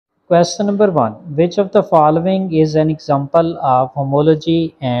Question number 1. Which of the following is an example of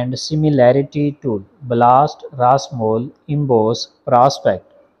homology and similarity tool? BLAST, RASMOL, IMBOSS, PROSPECT.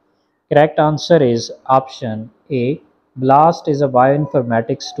 Correct answer is option A. BLAST is a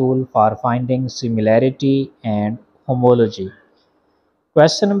bioinformatics tool for finding similarity and homology.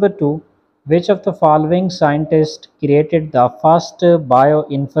 Question number 2. Which of the following scientists created the first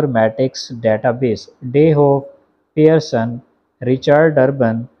bioinformatics database? Dayhoff, Pearson, Richard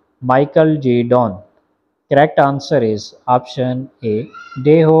Urban, Michael G. Don. Correct answer is option A.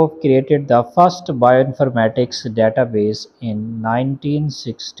 Dayhoff created the first bioinformatics database in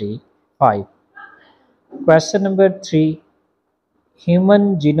 1965. Question number 3.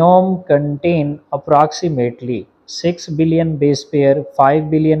 Human genome contain approximately 6 billion base pair,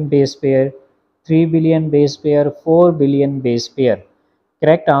 5 billion base pair, 3 billion base pair, 4 billion base pair.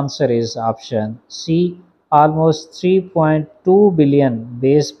 Correct answer is option C. Almost 3.2 billion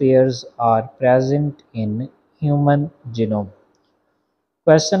base pairs are present in human genome.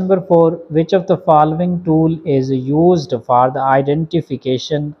 Question number 4. Which of the following tool is used for the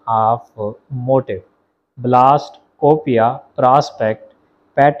identification of motive? BLAST, Copia, Prospect,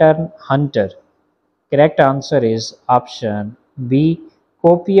 Pattern Hunter. Correct answer is option B.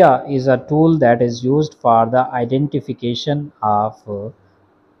 Copia is a tool that is used for the identification of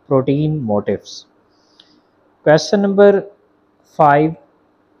protein motifs. Question number 5.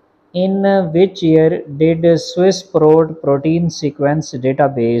 In which year did Swiss protein sequence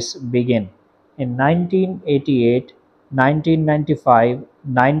database begin? In 1988, 1995,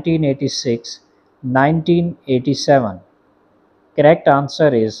 1986, 1987. Correct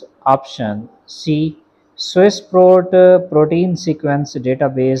answer is option C. Swiss protein sequence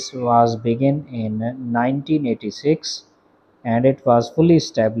database was begin in 1986 and it was fully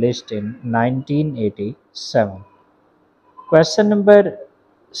established in 1987. Question number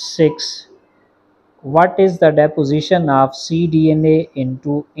 6. What is the deposition of cDNA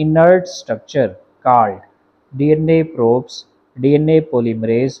into inert structure called? DNA probes, DNA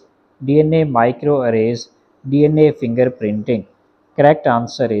polymerase, DNA microarrays, DNA fingerprinting. Correct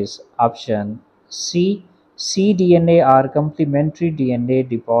answer is option C. cDNA are complementary DNA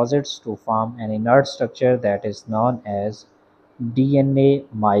deposits to form an inert structure that is known as DNA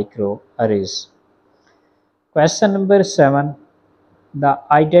microarrays. Question number 7. The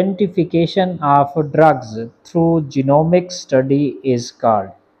identification of drugs through genomic study is called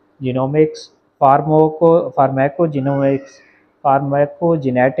genomics,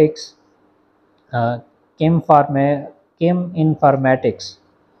 pharmacogenetics, uh, cheminformatics.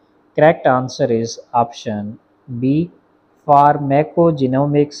 Correct answer is option B.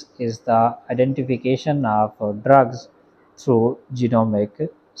 Pharmacogenomics is the identification of drugs through genomic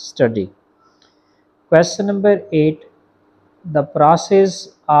study. Question number 8. The process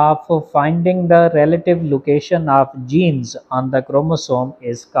of finding the relative location of genes on the chromosome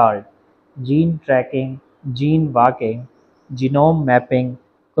is called gene tracking, gene walking, genome mapping,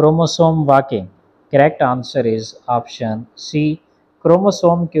 chromosome walking. Correct answer is option C.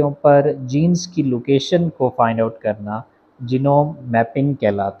 Chromosome के ऊपर jeans की location को find out करना genome mapping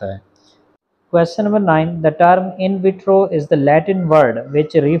कहलाता है. Question number 9. The term in vitro is the Latin word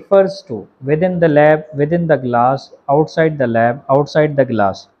which refers to within the lab, within the glass, outside the lab, outside the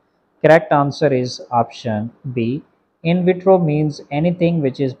glass. Correct answer is option B. In vitro means anything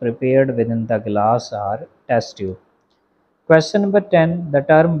which is prepared within the glass or test tube. Question number 10. The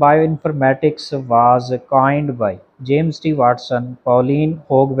term bioinformatics was coined by James T. Watson, Pauline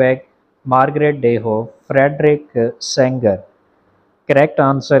Hogeweg, Margaret Dayhoff, Frederick Sanger. Correct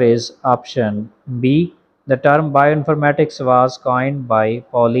answer is option B. The term bioinformatics was coined by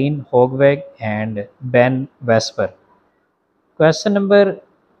Pauline Hogeweg and Ben Vesper. Question number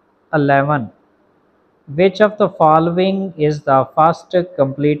 11. Which of the following is the first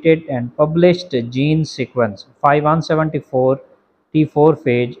completed and published gene sequence? Phi 174, T4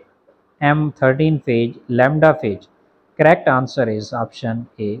 phage, M13 phage, lambda phage. Correct answer is option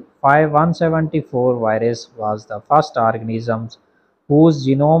A. Phi 174 virus was the first organism whose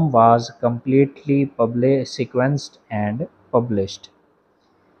genome was completely sequenced and published.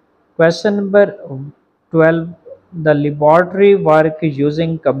 Question number 12. The laboratory work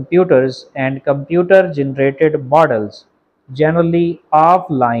using computers and computer generated models, generally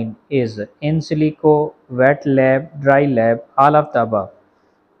offline, is in silico, wet lab, dry lab, all of the above.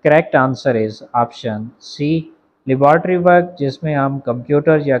 Correct answer is option C. Laboratory work जिसमें हम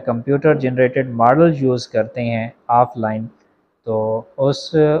computer या computer generated model use करते हैं offline, तो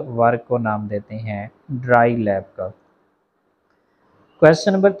उस work को नाम देते हैं ड्राई लैब का.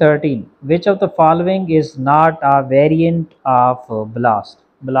 Question number 13. Which of the following is not a variant of BLAST?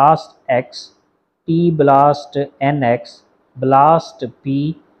 BLAST X, T BLAST NX, BLAST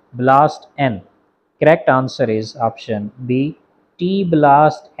P, BLAST N. Correct answer is option B. T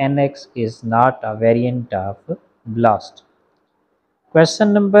BLAST NX is not a variant of BLAST.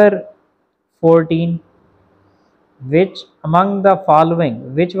 Question number 14. Which among the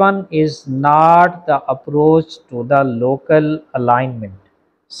following, which one is not the approach to the local alignment?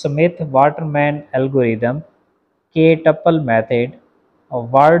 Smith-Waterman algorithm, K-tuple method,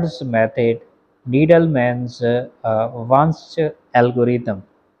 Ward's method, Needleman's Wunsch algorithm.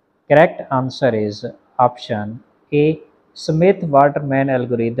 Correct answer is option A. Smith-Waterman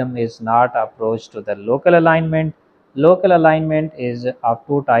algorithm is not approach to the local alignment. Local alignment is of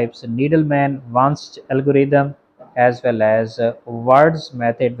two types: Needleman-Wunsch algorithm as well as Ward's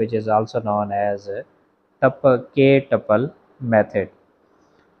method, which is also known as K-tuple method.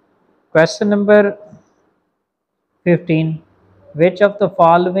 Question number 15. Which of the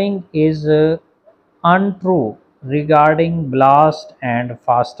following is untrue regarding BLAST and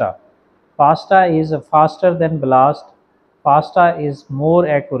FASTA? FASTA is faster than BLAST. FASTA is more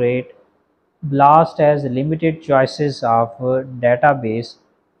accurate. BLAST has limited choices of database.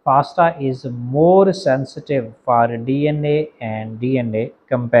 FASTA is more sensitive for DNA and DNA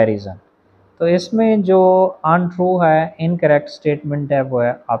comparison. तो इसमें जो untrue है, incorrect statement है, वो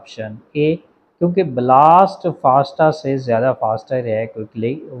है option A, क्योंकि blast FASTA से ज़्यादा फास्टर है,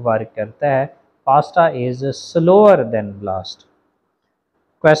 क्विकली वर्क करता है. FASTA is slower then blast.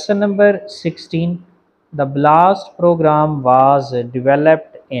 Question number 16. The BLAST program was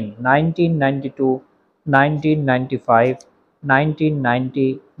developed in 1992, 1995,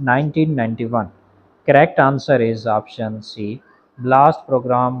 1990, 1991. Correct answer is option C. BLAST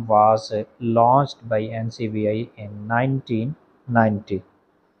program was launched by NCBI in 1990.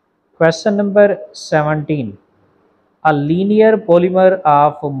 Question number 17. A linear polymer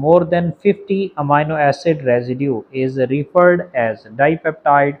of more than 50 amino acid residue is referred as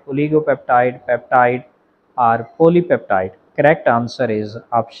dipeptide, oligopeptide, peptide, or polypeptide. Correct answer is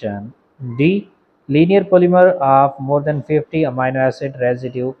option D. Linear polymer of more than 50 amino acid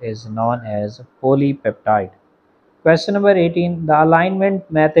residue is known as polypeptide. Question number 18. The alignment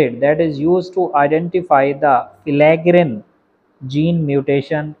method that is used to identify the filaggrin gene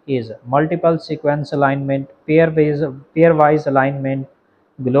mutation is multiple sequence alignment, pairwise alignment,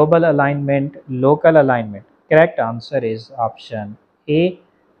 global alignment, local alignment. Correct answer is option A.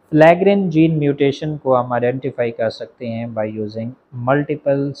 Filaggrin gene mutation को हम identify कर सकते हैं by using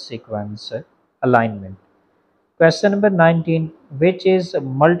multiple sequence alignment. Question number 19. Which is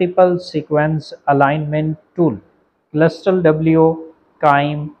multiple sequence alignment tool? Cluster W,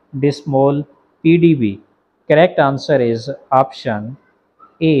 Chyme, Dismol, PDB. Correct answer is option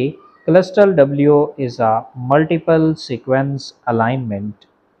A. Cluster W is a multiple sequence alignment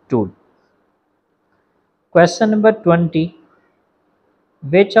tool. Question number 20.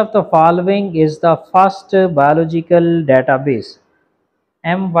 Which of the following is the first biological database?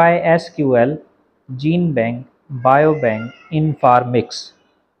 MySQL, GeneBank, Biobank, Informix.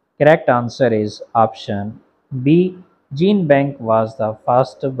 Correct answer is option B. GeneBank was the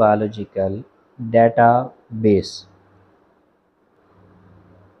first biological database.